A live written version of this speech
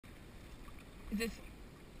Is this...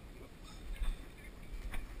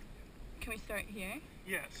 Can we start here?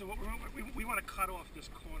 Yeah, so what we want to cut off this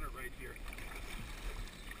corner right here.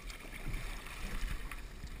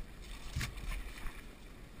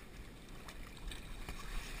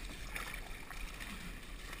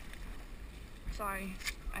 Sorry,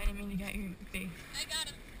 I didn't mean to get your face. I got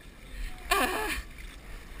him.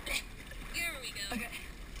 Here we go. Okay.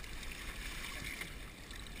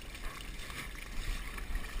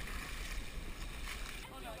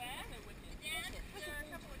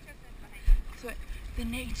 So the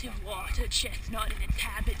native water chestnut in its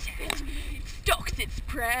habitat stalks its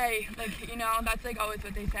prey. Like, you know, that's like always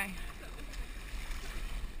what they say.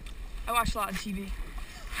 I watch a lot of TV.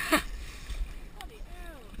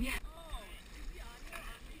 Yeah.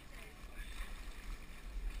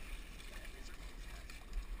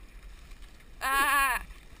 Ah!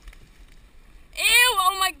 Ew!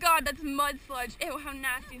 Oh my god, that's mud sludge. Ew, how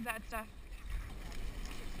nasty is that stuff?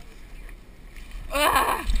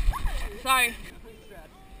 Ah! Sorry.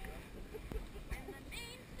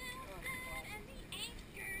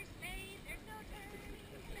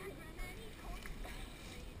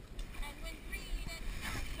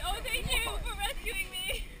 Oh, thank you for rescuing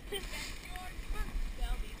me.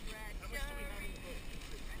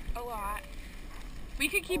 A lot. We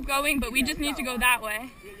could keep going, but we just need to go that way.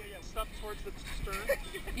 Yeah. Stop towards the stern.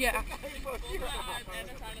 Yeah.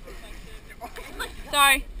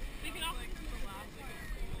 Sorry.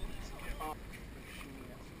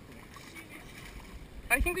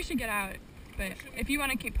 I think we should get out, but if you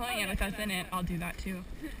want to keep pulling it with us in it, I'll do that too.